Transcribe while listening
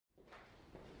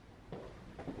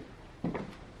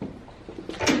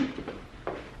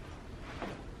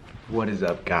What is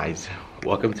up, guys?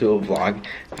 Welcome to a vlog.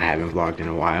 I haven't vlogged in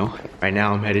a while. Right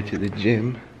now I'm headed to the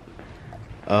gym.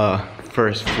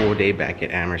 First full day back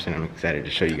at Amherst, and I'm excited to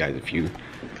show you guys a few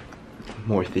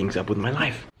more things up with my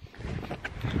life.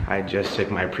 I just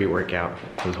took my pre-workout.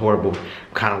 It was horrible.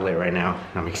 I'm kind of lit right now.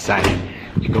 I'm excited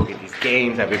to go get these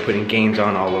games. I've been putting games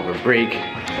on all over break. It's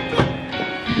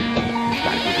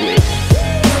about to be lit.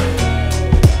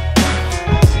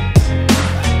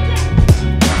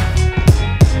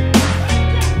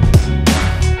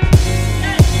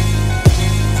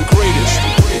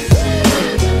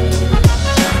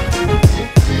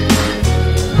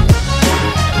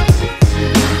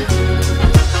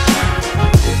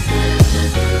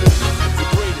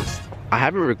 I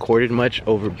haven't recorded much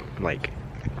over like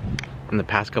in the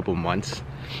past couple months.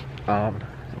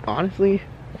 Honestly,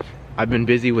 I've been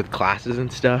busy with classes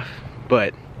and stuff,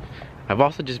 but I've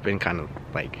also just been kind of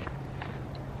like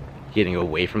getting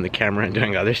away from the camera and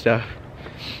doing other stuff.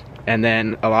 And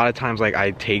then a lot of times like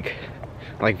I take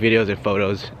like videos and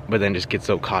photos, but then just get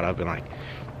so caught up in like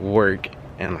work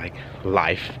and like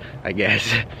life, I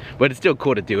guess. But it's still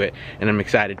cool to do it, and I'm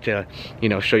excited to, you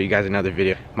know, show you guys another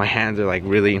video. My hands are like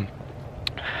really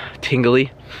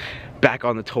tingly, back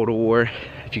on the Total War.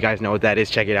 If you guys know what that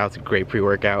is, check it out. It's a great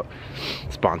pre-workout.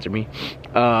 Sponsor me.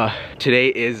 Today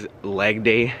is leg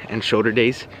day and shoulder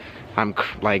days. I'm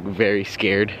like very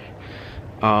scared.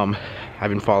 I've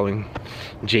been following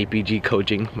JPG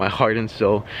coaching my heart and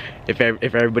soul. If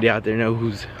everybody out there know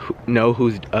who's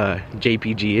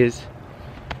JPG is,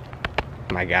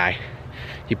 my guy,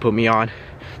 he put me on.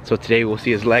 So today we'll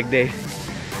see his leg day,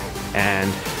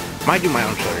 and might do my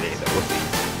own shoulder day though. We'll see.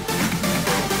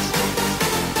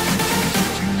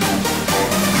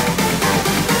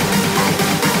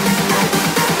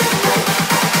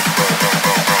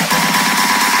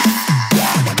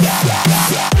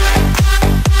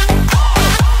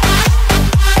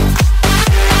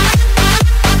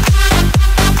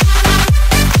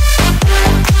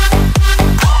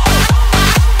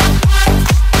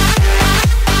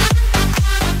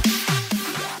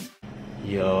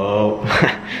 Yo,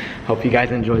 hope you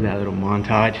guys enjoyed that little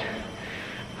montage.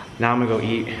 Now I'm gonna go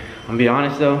eat. I'm gonna be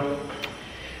honest though,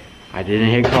 I didn't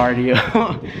hit cardio.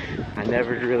 I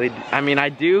never really, I mean I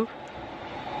do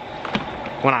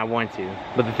when I want to,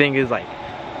 but the thing is like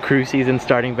crew season's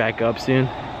starting back up soon,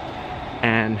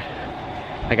 and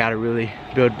I gotta really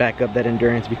build back up that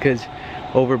endurance, because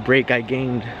over break I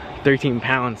gained 13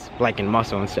 pounds like in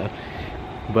muscle and stuff,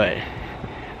 but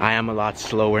I am a lot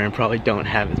slower and probably don't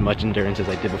have as much endurance as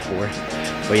I did before.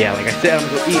 But yeah, like I said, I'm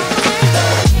gonna go eat.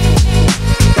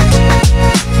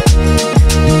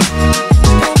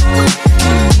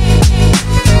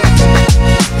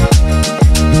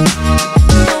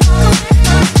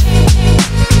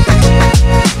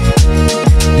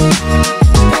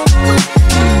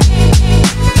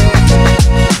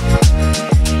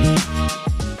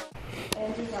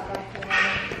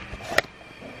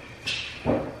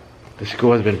 The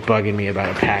school has been bugging me about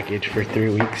a package for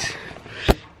 3 weeks.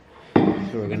 So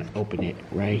we're gonna open it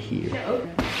right here.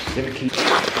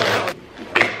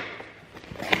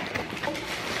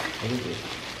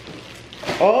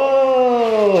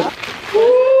 Oh!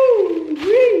 Woo!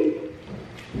 Dude,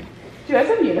 that's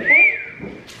a beautiful.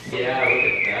 Yeah, look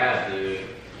at that, dude.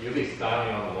 You'll be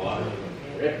styling on the water.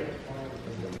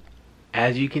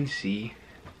 As you can see,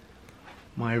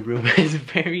 my room is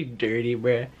very dirty,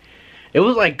 bruh. It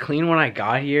was like clean when I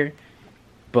got here,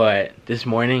 but this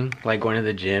morning, like going to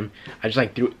the gym, I just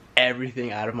like threw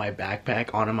everything out of my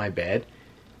backpack onto my bed,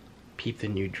 peeped the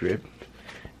new drip,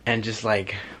 and just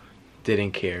like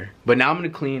didn't care. But now I'm gonna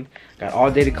clean. Got all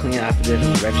day to clean after this.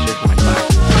 I'm gonna register for my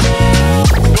classes.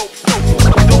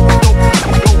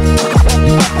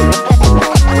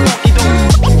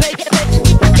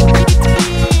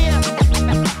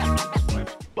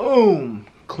 Boom!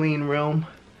 Clean room.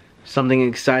 Something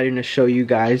exciting to show you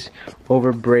guys.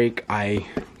 Over break, I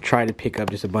tried to pick up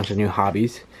just a bunch of new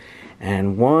hobbies,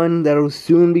 and one that will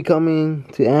soon be coming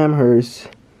to Amherst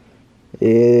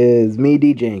is me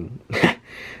DJing.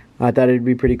 I thought it'd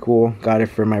be pretty cool. Got it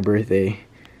for my birthday,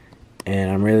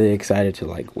 and I'm really excited to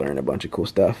like learn a bunch of cool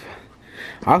stuff.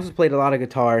 I also played a lot of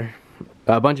guitar.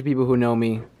 A bunch of people who know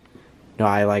me know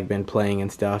I like been playing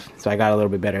and stuff, so I got a little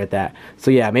bit better at that.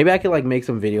 So yeah, maybe I could like make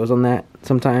some videos on that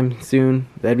sometime soon.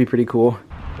 That'd be pretty cool.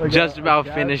 Just about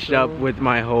finished up with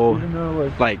my whole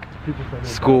like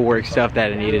schoolwork stuff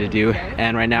that I needed to do,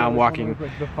 and right now I'm walking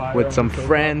with some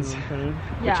friends.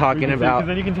 We're talking about.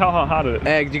 Then you can tell how hot it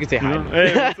is. You can say hi.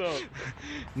 Hey, what's up?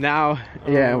 Now,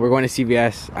 yeah, we're going to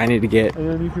CVS. I need to get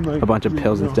a bunch of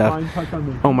pills and stuff.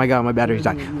 Oh my god, my battery's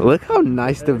dying. Look how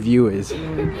nice the view is.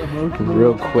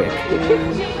 Real quick.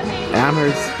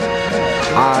 Amherst,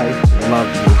 I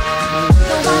love you.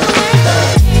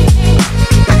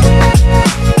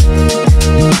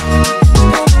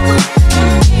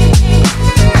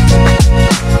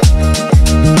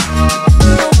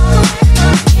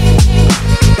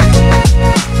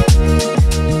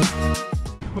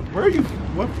 Where are you?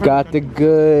 What Got the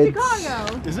goods.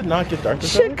 Chicago. Does it not get dark?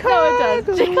 Chicago. No, it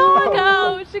does.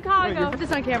 Chicago. Put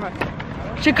this on camera.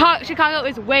 Chicago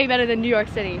is way better than New York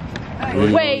City.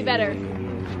 Way better.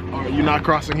 Are you not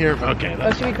crossing here? Okay.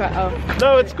 Oh, should we cross? Oh.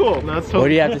 No, it's cool. No, it's totally What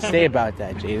do you have to say about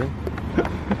that, Jaden?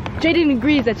 Jaden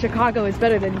agrees that Chicago is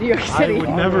better than New York I City. would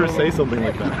never say something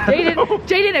like that.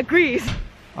 Jaden agrees.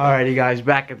 Alrighty guys,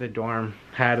 back at the dorm.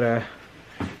 Had a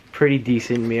pretty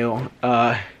decent meal.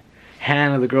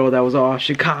 Hannah, the girl that was off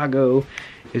Chicago,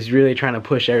 is really trying to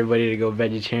push everybody to go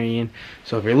vegetarian.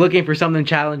 So if you're looking for something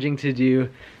challenging to do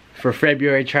for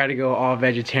February, try to go all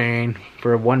vegetarian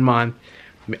for 1 month.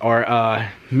 Or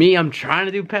me, I'm trying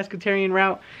to do pescatarian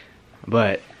route,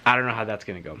 but I don't know how that's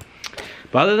gonna go.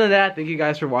 But other than that, thank you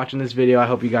guys for watching this video. I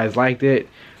hope you guys liked it.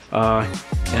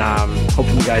 And I'm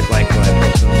hoping you guys like what I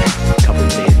post in the next couple of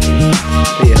days.